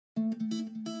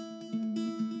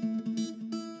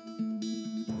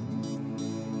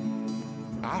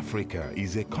Africa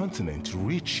is a continent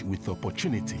rich with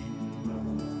opportunity.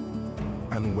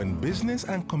 And when business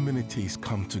and communities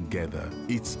come together,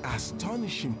 its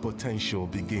astonishing potential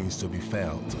begins to be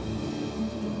felt.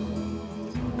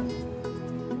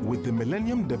 With the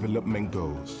Millennium Development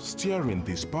Goals steering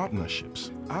these partnerships,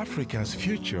 Africa's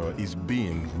future is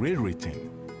being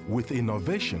rewritten with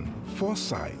innovation,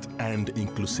 foresight, and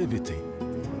inclusivity.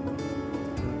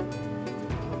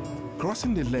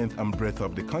 Crossing the length and breadth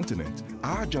of the continent,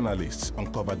 our journalists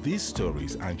uncover these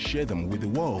stories and share them with the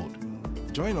world.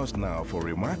 Join us now for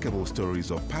remarkable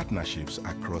stories of partnerships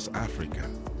across Africa,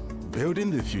 building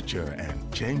the future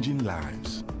and changing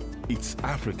lives. It's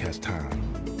Africa's time.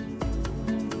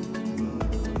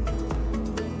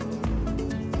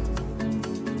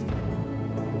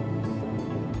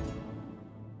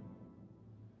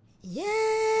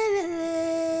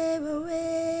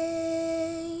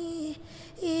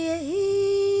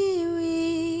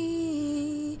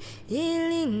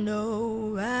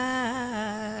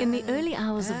 In the early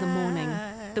hours of the morning,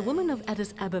 the women of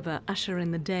Addis Ababa usher in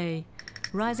the day,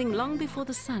 rising long before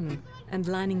the sun and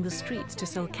lining the streets to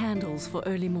sell candles for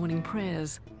early morning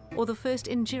prayers or the first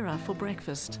injera for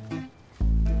breakfast.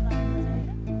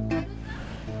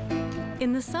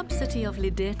 In the sub-city of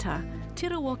Lideta,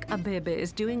 Tirawok Abebe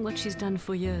is doing what she's done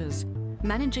for years,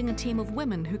 managing a team of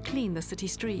women who clean the city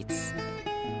streets.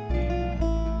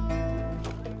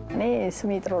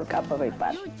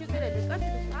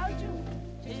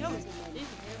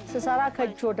 ስሰራ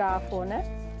ከጆዳ ሆነ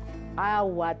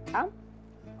አያዋጣም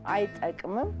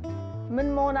አይጠቅምም ምን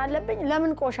መሆን አለብኝ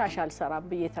ለምን ቆሻሻ አልሰራም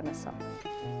ብዬ ተነሳው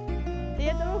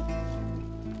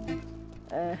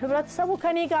ህብረተሰቡ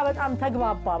ከኔ ጋር በጣም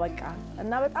ተግባባ በቃ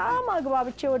እና በጣም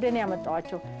አግባብቼ ወደኔ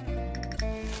ያመጣዋቸው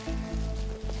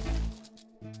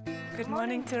Good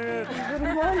morning, Taruk. Good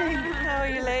morning. How are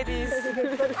you, ladies?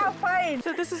 I'm fine.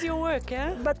 So this is your work,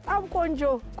 yeah? በጣም ቆንጆ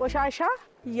ቆሻሻ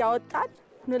ያወጣን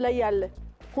እንለያለን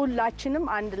ሁላችንም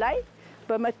አንድ ላይ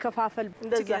በመከፋፈል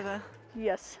እንደዛ Together.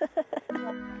 Yes.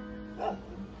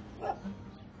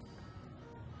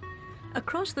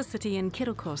 Across the city in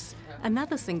Kirikos,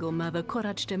 another single mother,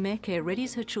 Korach Demeke,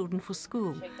 readies her children for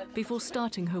school before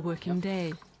starting her working day.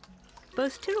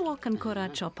 Both Tirawok and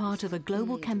Korach are part of a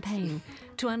global campaign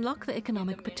to unlock the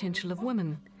economic potential of women.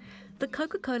 The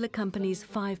Coca-Cola company's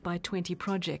 5x20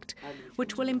 project,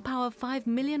 which will empower 5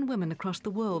 million women across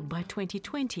the world by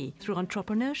 2020 through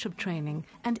entrepreneurship training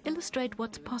and illustrate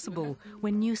what's possible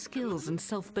when new skills and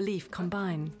self-belief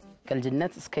combine.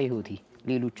 ከልጅነት እስከ ህይወቴ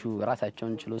ሌሎቹ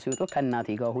ራሳቸውን ችሎ ሲወጡ ከናቴ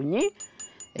ጋር ሆኜ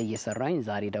እየሰራኝ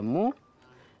ዛሬ ደግሞ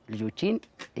ልጆቼን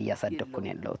እያሳደኩ ነው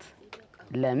ያለሁት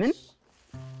ለምን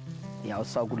ያው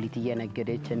እሷ ጉሊት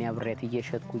እየነገደች እኔ አብሬት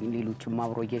እየሸጥኩኝ ሌሎችም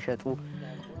አብሮ እየሸጡ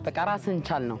በቃ ራስን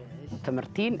ቻል ነው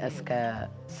ትምርቲን እስከ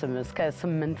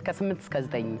 8 እስከ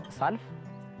 9 ሳልፍ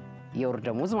የወር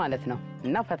ደሞዝ ማለት ነው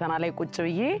እና ፈተና ላይ ቁጭ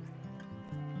ብዬ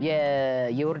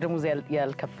የወር ደሞዝ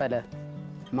ያልከፈለ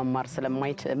መማር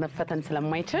ስለማይችል መፈተን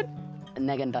ስለማይችል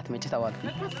ነገ እንዳትመጪ ተባልኩ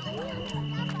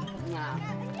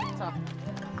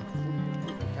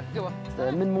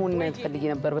ምን መሆን ትፈልጊ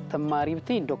ነበር በተማሪ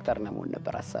ብትይ ዶክተር ነው መሆን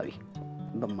ነበር ሐሳቢ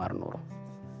በማር ኖሮ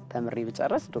ተምሪ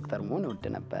ብጨርስ ዶክተር መሆን ወድ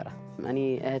ነበር እኔ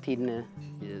እህቴን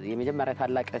የመጀመሪያ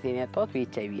ታላቅ እህቴን ያጣሁት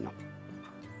በኤችአይቪ ነው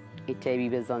ኤችአይቪ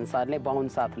በዛን ሰዓት ላይ በአሁን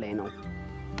ሰዓት ላይ ነው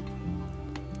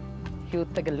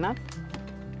ህይወት ትግልና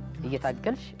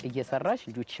እየታገልሽ እየሰራሽ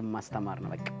ልጆችሽን ማስተማር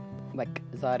ነው በቃ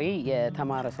ዛሬ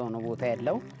የተማረ ሰው ነው ቦታ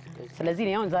ያለው ስለዚህ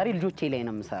ነው ዛሬ ልጆቼ ላይ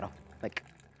ነው የምሰራው በቃ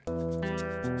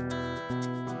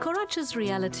Korach's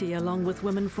reality, along with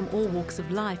women from all walks of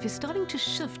life, is starting to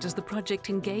shift as the project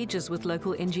engages with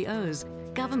local NGOs,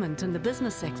 government and the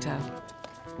business sector.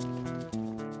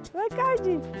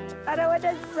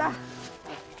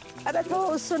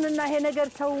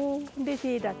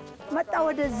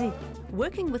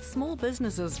 Working with small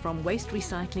businesses from waste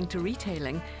recycling to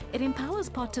retailing, it empowers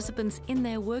participants in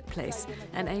their workplace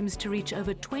and aims to reach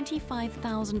over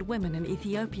 25,000 women in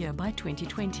Ethiopia by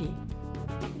 2020.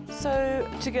 So,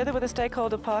 together with the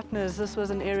stakeholder partners, this was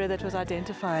an area that was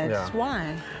identified. Yeah.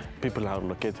 Why? People are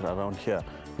located around here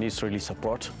needs really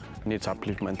support, needs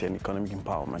upliftment and economic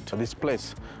empowerment. This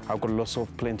place, I've got lots of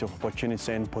plenty of opportunities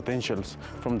and potentials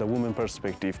from the women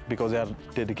perspective because their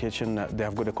dedication, they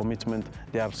have got a commitment,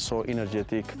 they are so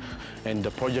energetic, and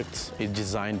the project is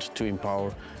designed to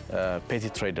empower petty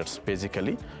traders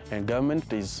basically, and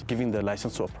government is giving the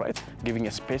license to operate, giving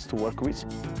a space to work with.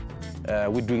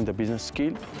 We're doing the business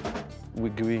skill, we're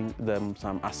giving them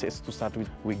some assets to start with.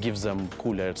 We give them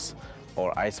coolers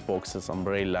or ice boxes,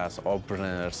 umbrellas,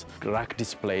 openers, rack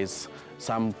displays,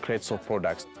 some crates of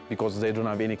products because they don't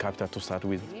have any capital to start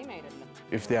with.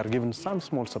 If they are given some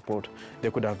small support,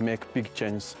 they could have made big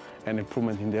change and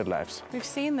improvement in their lives. We've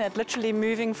seen that, literally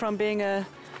moving from being a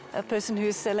person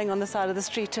who's selling on the side of the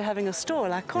street to having a store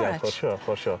like Korach. Yeah,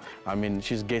 for sure. I mean,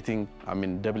 she's getting,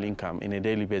 double income in a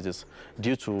daily basis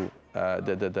due to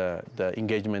the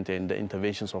engagement and the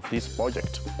interventions of this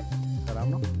project.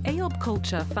 Ayob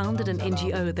Culture founded an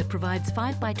NGO that provides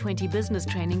 5x20 business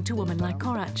training to women like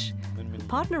Korach.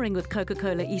 Partnering with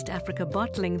Coca-Cola East Africa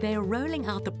Bottling, they are rolling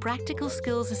out the practical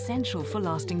skills essential for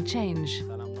lasting change.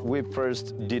 We first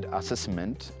did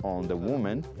assessment on the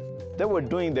women. They were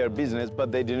doing their business,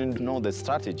 but they didn't know the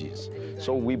strategies.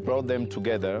 So we brought them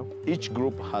together. Each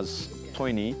group has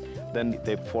 20. Then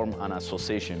they form an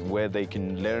association where they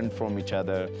can learn from each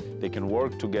other, they can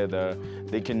work together,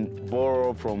 they can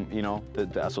borrow from,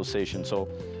 the association. So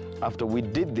after we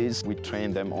did this, we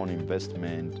trained them on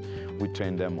investment, we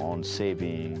trained them on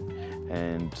saving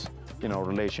and,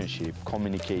 relationship,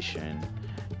 communication,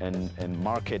 and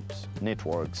market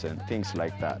networks and things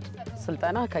like that.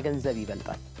 ስልጠና ከገንዘብ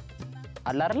ይበልጣል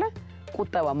አላርለ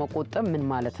ቁጠባ መቆጠብ ምን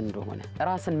ማለት እንደሆነ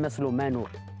ራስን መስሎ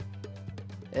መኖር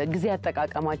ጊዜ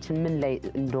አጠቃቀማችን ምን ላይ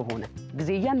እንደሆነ ጊዜ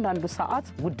እያንዳንዱ ሰዓት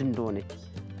ውድ እንደሆነች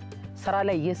ስራ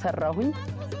ላይ እየሰራሁኝ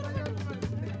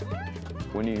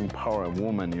When you empower a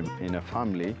woman in a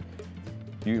family,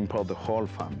 you empower the whole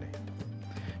family.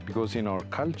 Because in our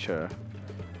culture,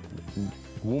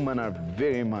 women are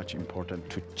very much important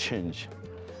to change,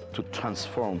 to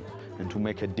transform, and to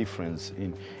make a difference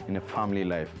in a family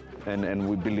life. And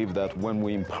we believe that when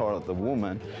we empower the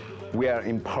woman, we are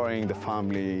empowering the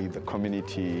family, the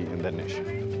community, and the nation.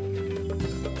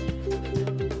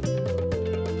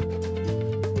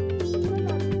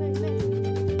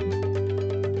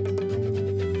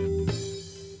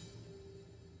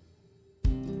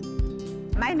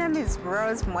 My name is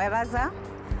Rose Mwebaza.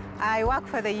 I work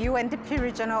for the UNDP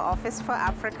Regional Office for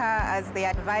Africa as the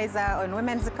advisor on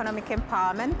women's economic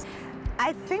empowerment.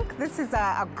 I think this is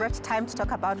a great time to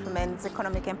talk about women's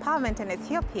economic empowerment in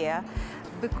Ethiopia,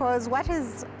 because what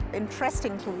is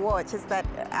interesting to watch is that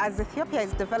as Ethiopia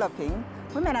is developing,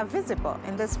 women are visible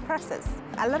in this process.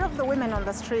 A lot of the women on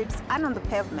the streets and on the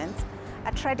pavements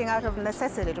are trading out of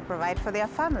necessity to provide for their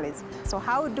families. So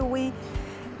how do we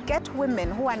get women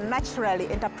who are naturally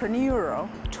entrepreneurial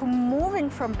to moving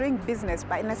from doing business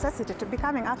by necessity to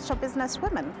becoming actual business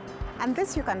women? And this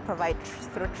you can provide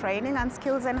through training and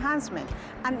skills enhancement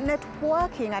and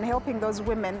networking and helping those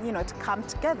women, to come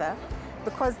together,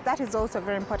 because that is also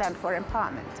very important for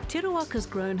empowerment. Tiruak has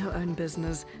grown her own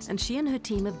business, and she and her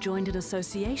team have joined an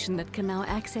association that can now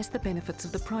access the benefits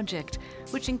of the project,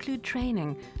 which include training,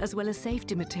 as well as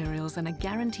safety materials and a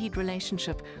guaranteed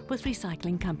relationship with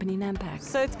recycling company Nampak.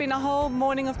 So it's been a whole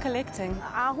morning of collecting.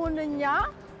 አሁን እኛ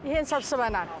ይሄን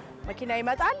ሰብስበናል። መኪና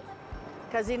ይመጣል፣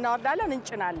 ከዚህ እናወርዳለን፣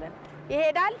 እንጭናለን።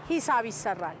 ይሄዳል፣ ሂሳብ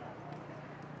ይሰራል።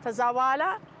 ከዛ በኋላ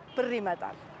ብር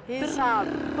ይመጣል። ሂሳብ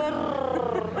ብር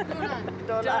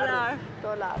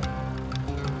ዶላር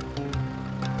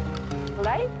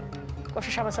ላይ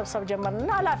ቆሻሻ መሰብሰብ ጀመርና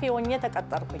ኃላፊ ሆኜ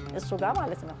ተቀጠርኩኝ እሱ ጋር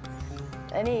ማለት ነው።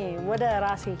 እኔ ወደ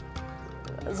ራሴ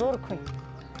ዞርኩኝ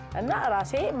እና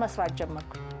ራሴ መስራት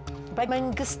ጀመርኩ።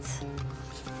 በመንግስት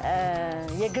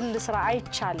የግል ስራ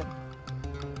አይቻልም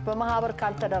በማህበር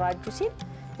ካልተደራጁ ሲል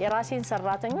የራሴን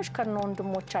ሰራተኞች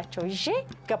ከነወንድሞቻቸው ይዤ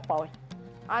ገባሁኝ።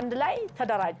 አንድ ላይ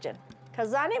ተደራጀን።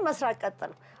 ከዛ እኔ መስራት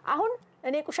ቀጠልኩ። አሁን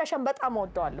እኔ ቆሻሻን በጣም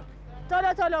ወደዋለሁ።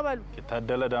 ቶሎ በሉ።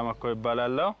 ታደለ ዳማኮ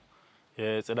ይባላልው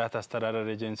የጽዳት አስተዳደር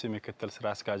ኤጀንሲ ምክትል ስራ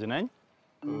አስኪያጅ ነኝ።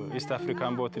 ኢስት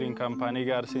አፍሪካን ቦትሊንግ ካምፓኒ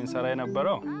ጋር ሲንሰራ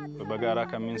የነበረው በጋራ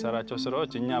ከሚንሰራቸው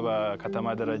ስራዎች እኛ በከተማ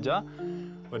ደረጃ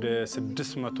ወደ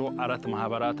 604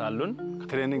 ማህበራት አሉን።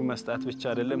 ትሬኒንግ መስጠት ብቻ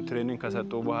አይደለም፣ ትሬኒንግ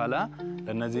ከሰጡ በኋላ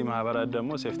ለነዚህ ማህበራት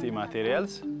ደግሞ ሴፍቲ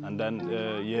ማቴሪያልስ አንዳንድ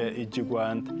የእጅ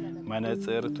ጓንት፣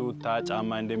 መነጽር፣ ቱታ፣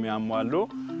 ጫማ እንደሚያሟሉ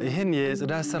ይሄን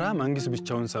የጽዳት ስራ መንግስት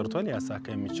ብቻውን ሰርቷል ያሳካ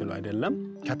የሚችሉ አይደለም።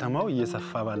 ከተማው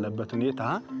እየሰፋ ባለበት ሁኔታ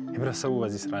ህብረተሰቡ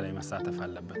በዚህ ስራ ላይ መሳተፍ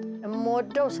አለበት።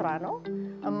 እምወደው ስራ ነው፣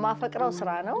 እማፈቅረው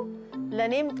ስራ ነው።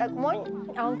 ለኔም ጠቅሞኝ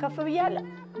አሁን ከፍ ብያለሁ፣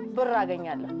 ብር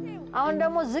አገኛለሁ። አሁን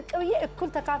ደግሞ ዝቅ ብዬ እኩል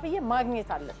ተካፍዬ ማግኘት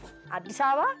አለብኝ። አዲስ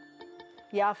አበባ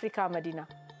የአፍሪካ መዲና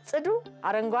ጽዱ፣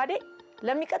 አረንጓዴ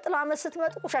ለሚቀጥለው አመት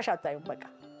ስትመጡ ቆሻሻ አታዩም። በቃ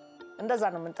እንደዛ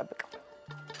ነው የምንጠብቀው።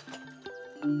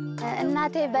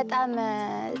 እናቴ በጣም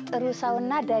ጥሩ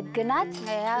ሰውና ደግናት።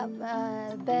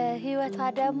 በህይወቷ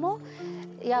ደግሞ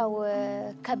ያው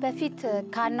ከበፊት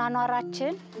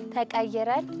ካናኗራችን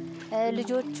ተቀይረን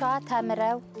ልጆቿ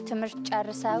ተምረው ትምህርት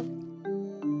ጨርሰው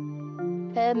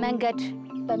መንገድ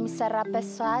በሚሰራበት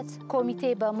ሰዓት ኮሚቴ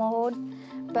በመሆን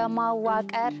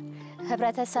በማዋቀር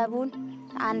ህብረተሰቡን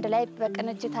አንድ ላይ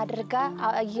በቅንጅት አድርጋ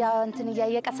እያንተን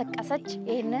እያየቀሰቀሰች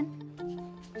ይሄንን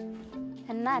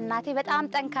እና እናቴ በጣም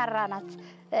ጠንካራ ናት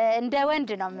እንደ ወንድ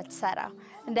ነው የምትሰራው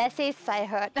እንደ ሴት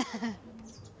ሳይሆን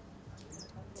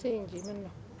እንጂ ምን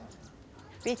ነው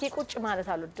ቤቴ ቁጭ ማለት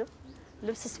አልወድም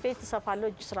ልብስ ስፌት እሰፋለሁ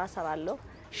እጅ ስራ እሰራለሁ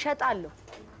ሸጣለሁ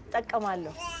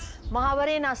ጠቀማለሁ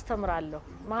ማህበሬን አስተምራለሁ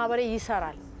ማህበሬ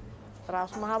ይሰራል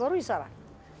ራሱ ማህበሩ ይሰራል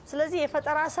ስለዚህ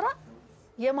የፈጠራ ስራ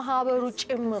የማህበሩ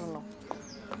ጭምር ነው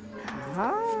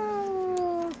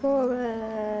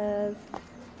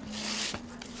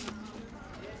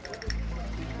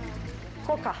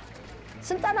ኮካ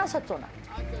ስልጠና ሰጥቶናል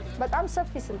በጣም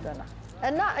ሰፊ ስልጠና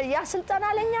እና ያ ስልጠና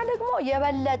ለኛ ደግሞ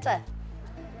የበለጠ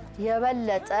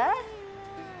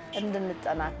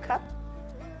እንድንጠናከር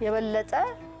የበለጠ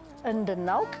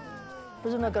እንድናውቅ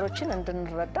ብዙ ነገሮችን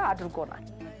እንድንረዳ አድርጎናል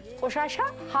ቆሻሻ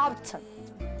ሀብት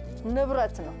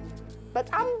ንብረት ነው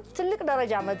በጣም ትልቅ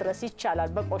ደረጃ መድረስ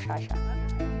ይቻላል በቆሻሻ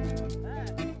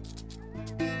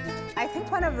I think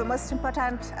one of the most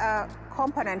important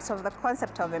components of the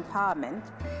concept of empowerment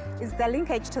is the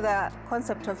linkage to the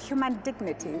concept of human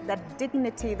dignity, that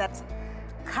dignity that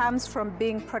comes from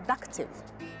being productive.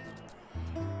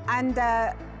 And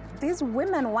these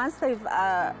women, once they've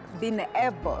been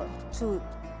able to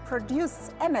produce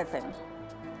anything,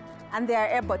 and they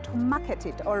are able to market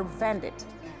it or vend it,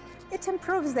 it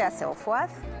improves their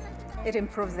self-worth, it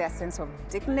improves their sense of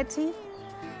dignity,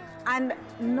 and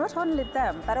not only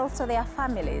them, but also their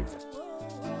families.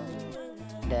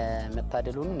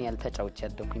 ለመታደሉን ያልተጫውቼ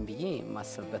ያደኩኝ ብዬ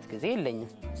ማሰብበት ጊዜ የለኝም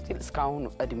ስቲል እስካሁን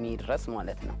እድሜ ድረስ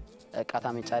ማለት ነው እቃ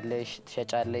ታመጫለሽ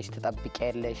ትሸጫለሽ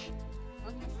ትጠብቂያለሽ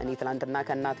እኔ ትላንትና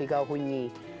ከእናቴ ጋር ሆኜ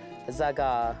እዛ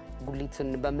ጋር ጉሊትን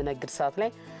በመነግድ ሰዓት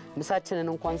ላይ ምሳችንን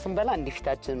እንኳን ስንበላ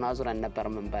እንዲፊታችንን አዙረን ነበር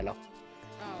የምንበላው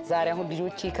ዛሬ አሁን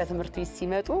ልጆቼ ከትምህርት ቤት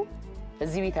ሲመጡ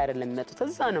እዚህ ቤት አይደለም የሚመጡት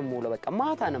እዛ ነው የምውለው በቃ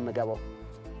ማታ ነው የምገባው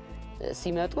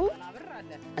ሲመጡ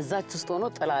እዛች ውስጥ ሆኖ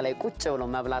ጥላ ላይ ቁጭ ብለው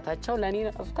መብላታቸው ለኔ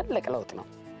ትልቅ ለውጥ ነው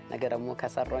ነገ ደግሞ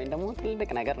ከሰራውኝ ደግሞ ትልቅ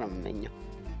ነገር ነው የምመኘው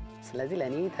ስለዚህ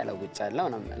ለኔ ተለውጫለሁ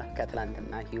ነው የምለው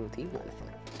ከትላንትና ህይወቴ ማለት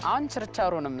ነው አሁን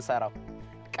ችርቻሮ ነው የምሰራው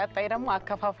ቀጣይ ደግሞ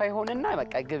አከፋፋይ ሆነና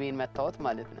በቃ ግቤን መታወት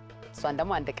ማለት ነው እሷን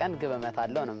ደግሞ አንድ ቀን ግብ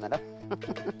መታለው ነው የምለው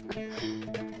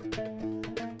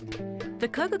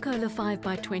The Coca-Cola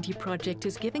 5x20 project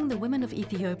is giving the women of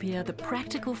Ethiopia the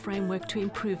practical framework to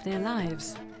improve their lives.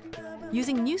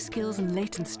 Using new skills and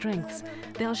latent strengths,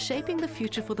 they are shaping the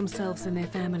future for themselves and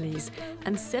their families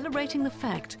and celebrating the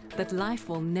fact that life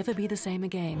will never be the same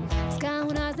again.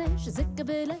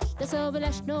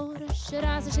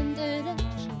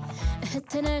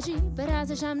 እህትነሺ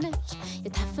በራስሽ አምነሽ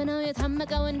የታፈነው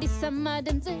የታመቀው እንዲሰማ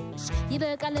ድምፅሽ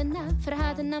ይበቃልና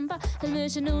ፍርሃትና እንባ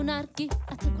ህልምሽን እውን አድርጊ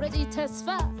አትቁረጪ ተስፋ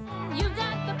You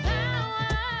got the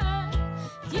power,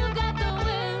 you got the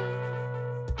will.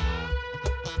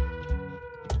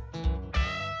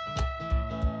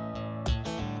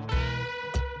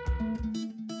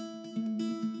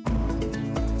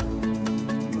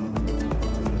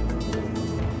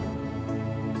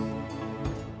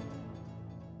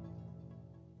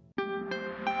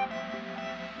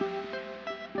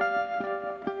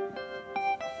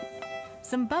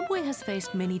 Zimbabwe has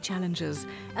faced many challenges,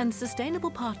 and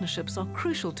sustainable partnerships are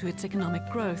crucial to its economic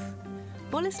growth.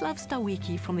 Boleslav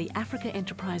Stawicki from the Africa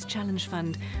Enterprise Challenge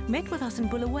Fund met with us in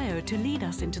Bulawayo to lead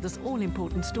us into this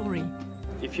all-important story.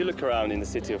 If you look around in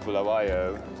the city of Bulawayo,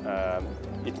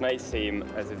 it may seem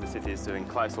as if the city is doing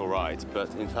quite all right, but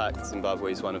in fact Zimbabwe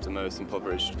is one of the most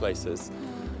impoverished places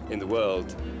in the world.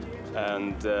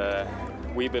 And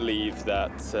we believe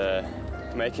that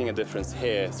making a difference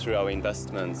here through our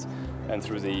investments and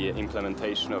through the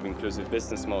implementation of inclusive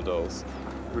business models,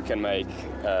 we can make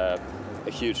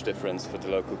a huge difference for the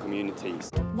local communities.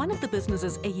 One of the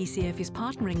businesses AECF is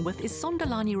partnering with is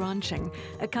Sondalani Ranching,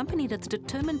 a company that's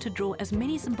determined to draw as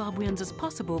many Zimbabweans as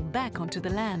possible back onto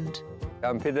the land.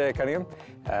 I'm Peter Cunningham,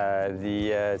 the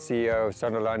CEO of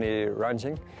Sondalani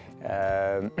Ranching,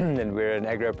 and we're an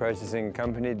agro-processing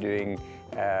company doing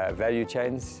value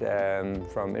chains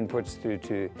from inputs through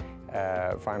to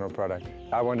final product.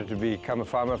 I wanted to become a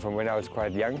farmer from when I was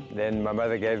quite young. Then my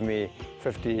mother gave me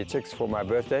 50 chicks for my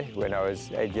birthday when I was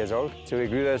 8 years old. So we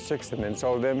grew those chicks and then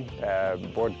sold them,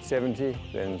 bought 70,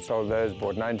 then sold those,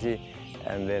 bought 90,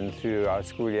 and then through our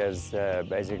school years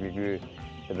basically grew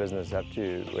the business up to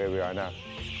where we are now.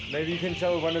 Maybe you can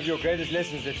tell one of your greatest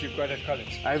lessons that you've got at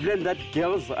college. I've learned that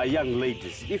girls are young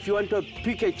ladies. If you want to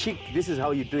pick a chick, this is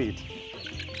how you do it.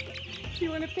 You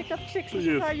want to pick up chicks, this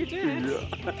is how you do it.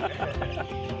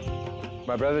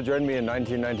 My brother joined me in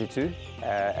 1992,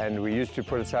 and we used to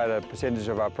put aside a percentage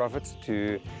of our profits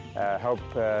to help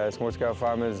small-scale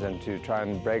farmers and to try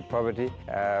and break poverty.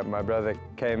 My brother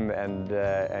came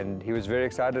and he was very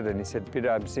excited, and he said, "Peter,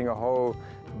 I'm seeing a whole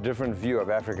different view of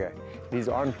Africa. These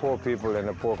aren't poor people in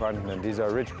a poor continent. These are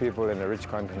rich people in a rich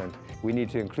continent. We need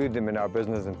to include them in our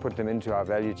business and put them into our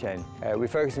value chain." We're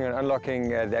focusing on unlocking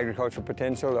the agricultural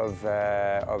potential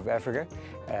of Africa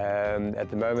at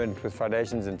the moment with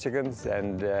foundations in chickens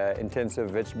and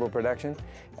intensive vegetable production,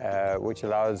 which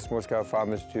allows small-scale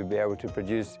farmers to be able to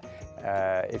produce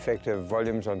effective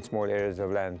volumes on small areas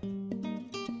of land.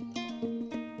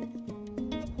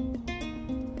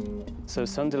 So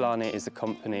Sondolani is a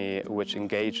company which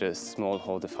engages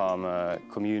smallholder farmer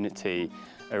community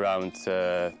around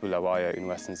Bulawayo in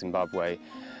western Zimbabwe.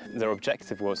 Their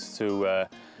objective was to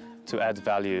add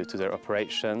value to their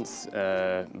operations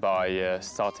by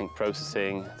starting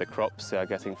processing the crops they are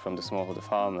getting from the smallholder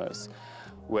farmers,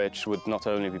 which would not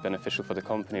only be beneficial for the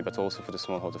company but also for the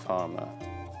smallholder farmer.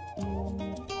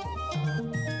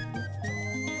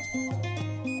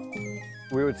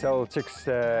 We would sell chicks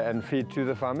and feed to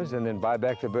the farmers and then buy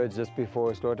back the birds just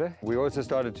before slaughter. We also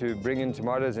started to bring in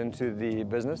tomatoes into the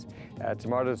business.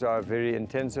 Tomatoes are a very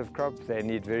intensive crop. They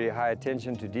need very high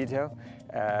attention to detail,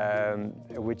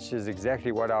 which is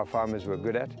exactly what our farmers were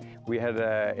good at. We had,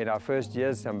 in our first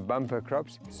years, some bumper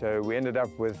crops. So we ended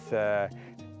up with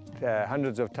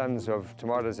hundreds of tons of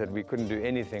tomatoes that we couldn't do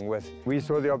anything with. We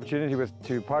saw the opportunity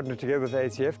to partner together with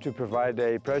ACF to provide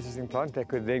a processing plant that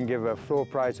could then give a floor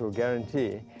price or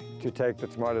guarantee to take the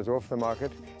tomatoes off the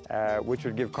market, which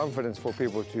would give confidence for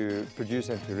people to produce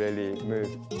and to really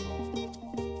move.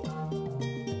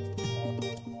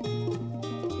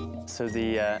 So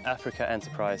the Africa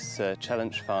Enterprise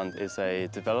Challenge Fund is a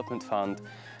development fund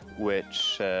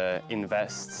which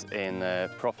invests in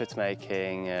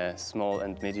profit-making, small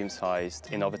and medium-sized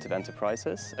innovative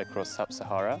enterprises across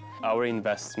Sub-Sahara. Our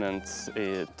investments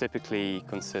typically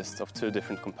consist of two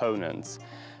different components.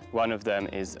 One of them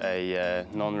is a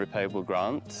non-repayable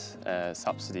grant,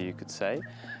 subsidy you could say,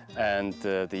 and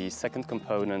the second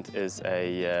component is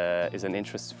an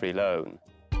interest-free loan.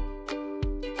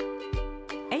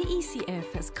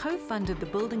 AECF has co-funded the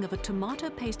building of a tomato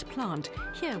paste plant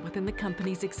here within the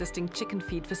company's existing chicken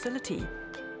feed facility.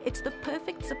 It's the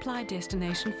perfect supply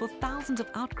destination for thousands of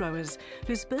outgrowers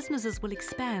whose businesses will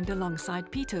expand alongside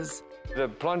Peter's. The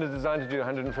plant is designed to do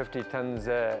 150 tons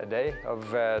a day of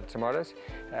tomatoes.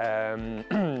 And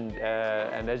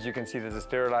as you can see, there's a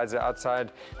sterilizer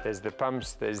outside, there's the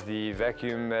pumps, there's the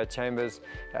vacuum chambers,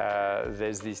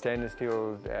 there's the stainless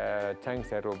steel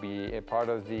tanks that will be a part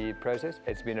of the process.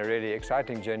 It's been a really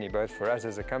exciting journey both for us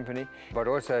as a company, but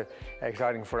also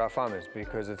exciting for our farmers,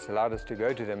 because it's allowed us to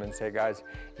go to them and say, guys,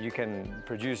 you can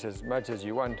produce as much as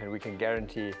you want and we can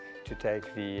guarantee to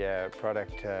take the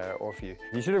product off you.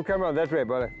 You should have come out that way,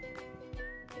 brother.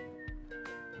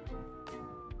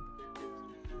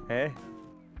 Eh?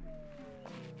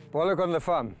 Bollock on the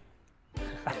farm.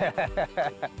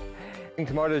 In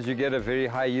tomatoes, you get a very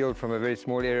high yield from a very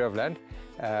small area of land,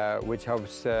 which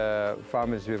helps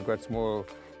farmers who have got small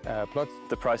plots.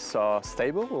 The prices are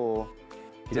stable, or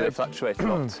do they fluctuate a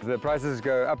lot? The prices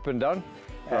go up and down.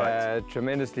 Right.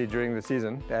 Tremendously during the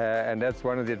season, and that's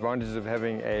one of the advantages of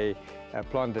having a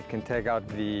plant that can take out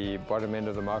the bottom end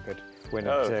of the market when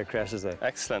it crashes there.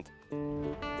 Excellent.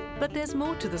 But there's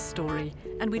more to the story,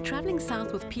 and we're travelling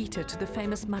south with Peter to the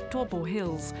famous Matobo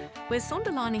Hills, where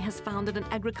Sondolani has founded an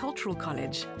agricultural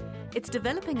college. It's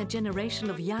developing a generation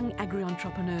of young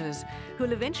agri-entrepreneurs who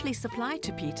will eventually supply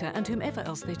to Peter and whomever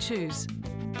else they choose.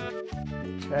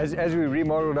 As we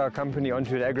remodeled our company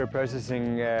onto an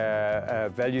agro-processing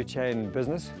value chain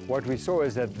business, what we saw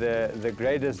is that the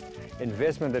greatest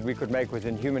investment that we could make was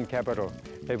in human capital,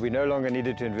 that we no longer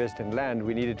needed to invest in land,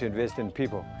 we needed to invest in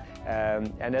people.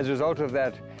 And as a result of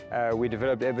that, we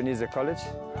developed Ebenezer College.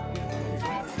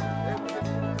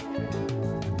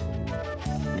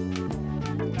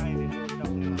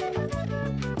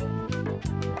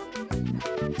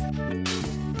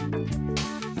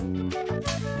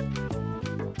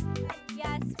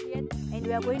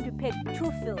 We are going to pick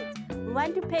 2 fields. We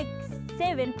want to pick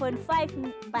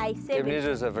 7.5 by 7.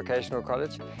 Ebenezer is a vocational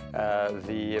college.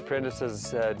 The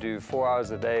apprentices do 4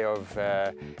 hours a day of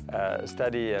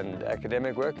study and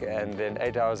academic work, and then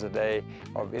 8 hours a day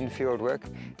of in-field work.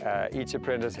 Each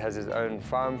apprentice has his own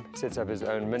farm, sets up his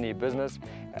own mini business,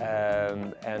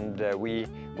 and we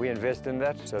invest in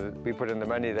that. So that we put in the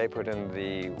money, they put in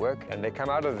the work, and they come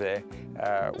out of there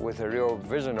with a real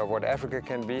vision of what Africa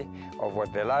can be, of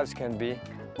what their lives can be.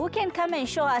 Who can come and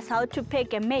show us how to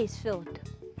pick a maize field?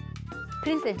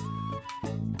 Princess.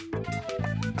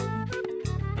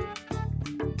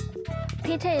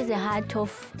 Peter is the heart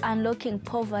of unlocking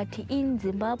poverty in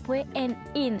Zimbabwe and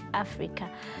in Africa.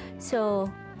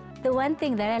 So the one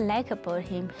thing that I like about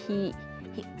him, he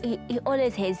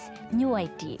always has new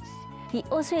ideas. He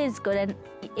also has got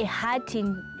a heart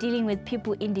in dealing with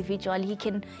people individually. He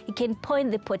can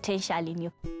point the potential in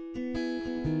you.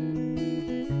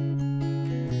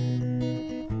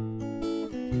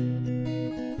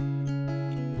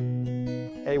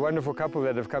 A wonderful couple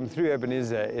that have come through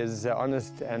Ebenezer is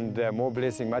Honest and More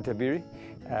Blessing Matabiri.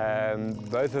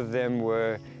 Both of them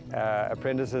were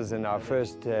apprentices in our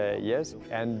first years,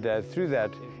 and through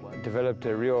that developed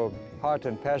a real heart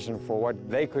and passion for what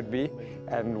they could be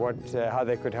and how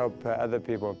they could help other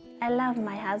people. I love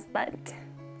my husband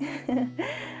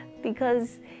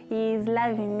because he is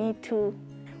loving me too.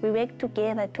 We work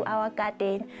together to our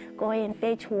garden, go and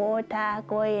fetch water,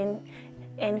 go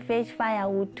and fetch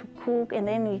firewood to cook, and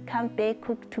then we come back,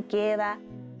 cook together.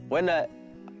 When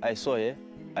I saw her,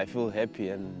 I feel happy,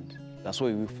 and that's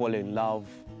why we fall in love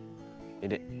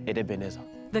at Ebenezer.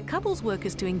 The couple's work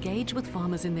is to engage with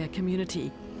farmers in their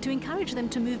community, to encourage them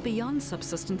to move beyond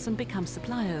subsistence and become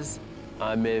suppliers.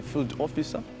 I'm a field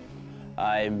officer.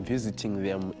 I'm visiting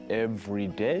them every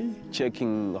day,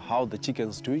 checking how the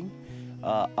chicken's doing.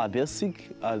 Are they sick?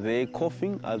 Are they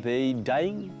coughing? Are they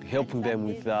dying? Helping them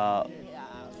with a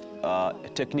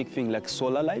technique thing like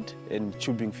solar light and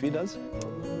tubing feeders.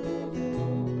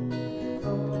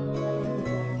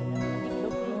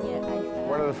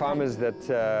 One of the farmers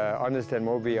that Honest and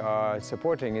Moby are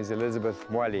supporting is Elizabeth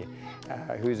Mwali,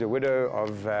 who's a widow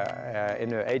of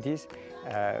in her 80s,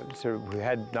 so who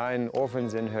had 9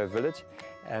 orphans in her village,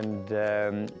 and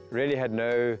really had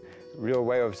no real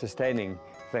way of sustaining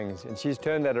things. And she's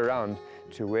turned that around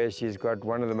to where she's got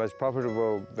one of the most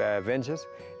profitable ventures,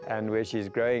 and where she's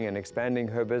growing and expanding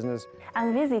her business.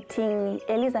 I'm visiting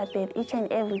Elizabeth each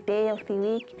and every day of the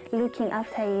week, looking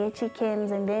after her chickens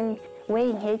and then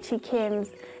weighing her chickens,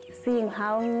 seeing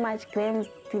how much grams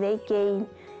do they gain.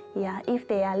 Yeah, if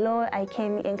they are low, I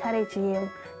can encourage them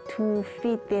to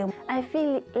feed them. I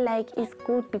feel like it's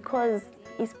good because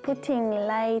it's putting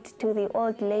light to the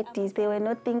old ladies. They were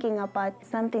not thinking about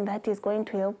something that is going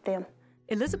to help them.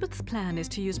 Elizabeth's plan is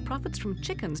to use profits from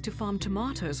chickens to farm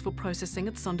tomatoes for processing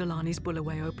at Sondolani's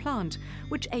Bulawayo plant,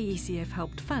 which AECF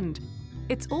helped fund.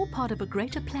 It's all part of a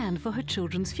greater plan for her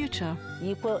children's future.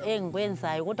 Yikho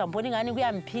engikwenzayo kodwa mbona ingani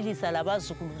kuyamphilisa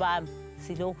labazukulu bami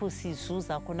silokhu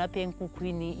sizuza khonapha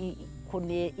enkukhwini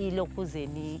khona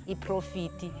ilokhuzeni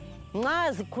iprofit.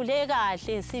 Nxa zikhule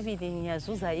kahle sibili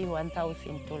ngiyazuza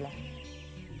 $1,000.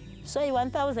 So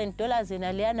 $1,000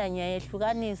 yena leyana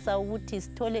ngiyayehlukanisa ukuthi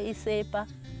sithole isepa,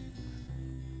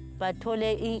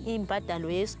 bathole imbadalo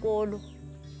yesikolo,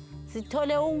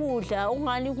 sithole ukudla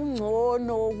ungani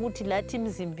kungcono ukuthi lathi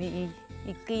imizimbi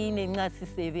iqine nxa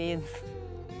sisebenza.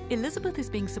 Elizabeth is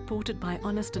being supported by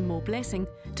Honest and More Blessing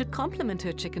to complement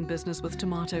her chicken business with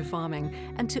tomato farming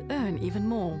and to earn even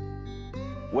more.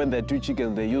 When they do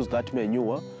chicken, they use that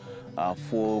manure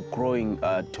for growing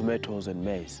tomatoes and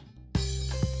maize.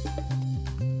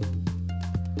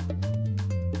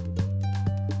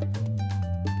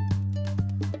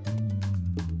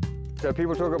 So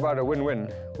people talk about a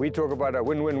win-win. We talk about a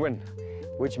win-win-win,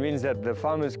 which means that the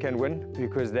farmers can win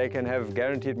because they can have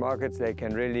guaranteed markets, they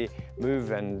can really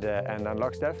move and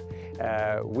unlock stuff.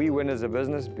 We win as a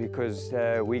business because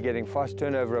we're getting fast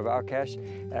turnover of our cash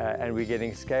and we're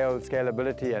getting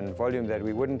scalability and volume that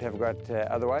we wouldn't have got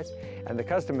otherwise. And the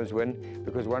customers win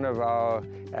because one of our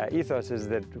ethos is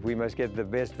that we must get the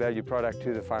best value product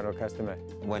to the final customer.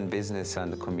 When business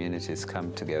and the communities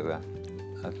come together,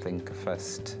 I think the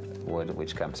first word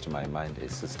which comes to my mind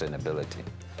is sustainability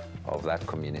of that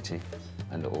community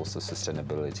and also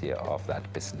sustainability of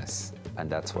that business. And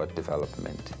that's what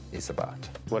development is about.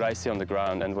 What I see on the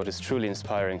ground and what is truly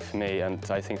inspiring for me, and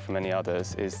I think for many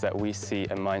others, is that we see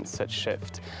a mindset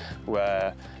shift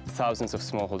where thousands of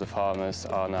smallholder farmers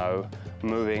are now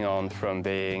moving on from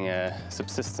being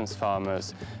subsistence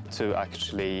farmers to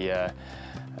actually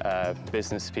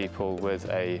business people with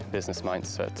a business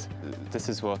mindset. This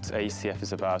is what AECF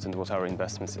is about and what our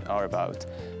investments are about,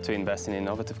 to invest in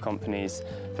innovative companies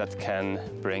that can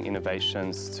bring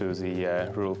innovations to the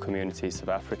rural communities of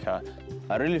Africa.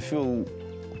 I really feel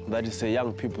that it's the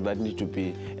young people that need to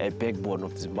be a backbone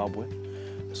of Zimbabwe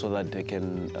so that they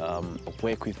can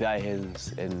work with their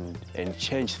hands and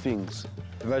change things.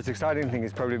 The most exciting thing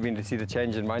has probably been to see the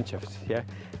change in mineshaft. Yeah?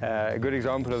 A good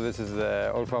example of this is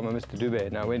the old farmer, Mr. Dube.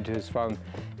 And I went to his farm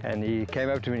and he came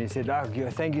up to me and he said,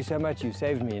 thank you so much, you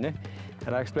saved me. You know?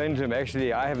 And I explained to him,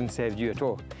 actually, I haven't saved you at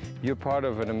all. You're part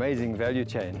of an amazing value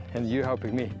chain and you're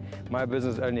helping me. My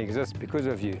business only exists because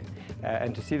of you.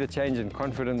 and to see the change in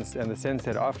confidence and the sense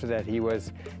that after that he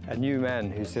was a new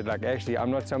man who said, like, actually,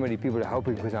 I'm not somebody people are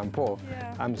helping because I'm poor.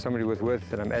 Yeah. I'm somebody with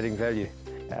worth and I'm adding value.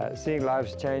 Seeing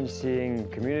lives change, seeing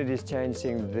communities change,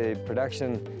 seeing the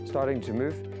production starting to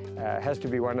move has to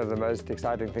be one of the most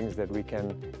exciting things that we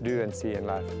can do and see in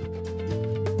life.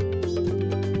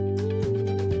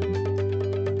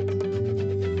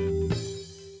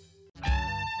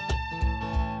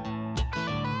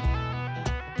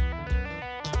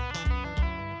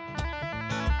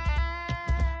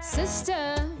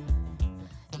 Sister,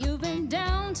 you've been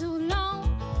down too long.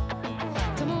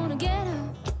 Come on and get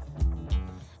up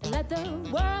and let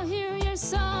the world hear your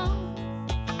song.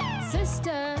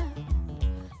 Sister,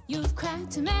 you've cried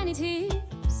too many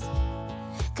tears.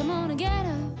 Come on and get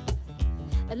up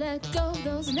and let go of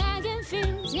those nagging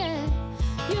fears. Yeah,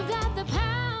 you've got the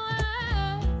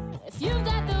power if you've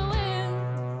got the will.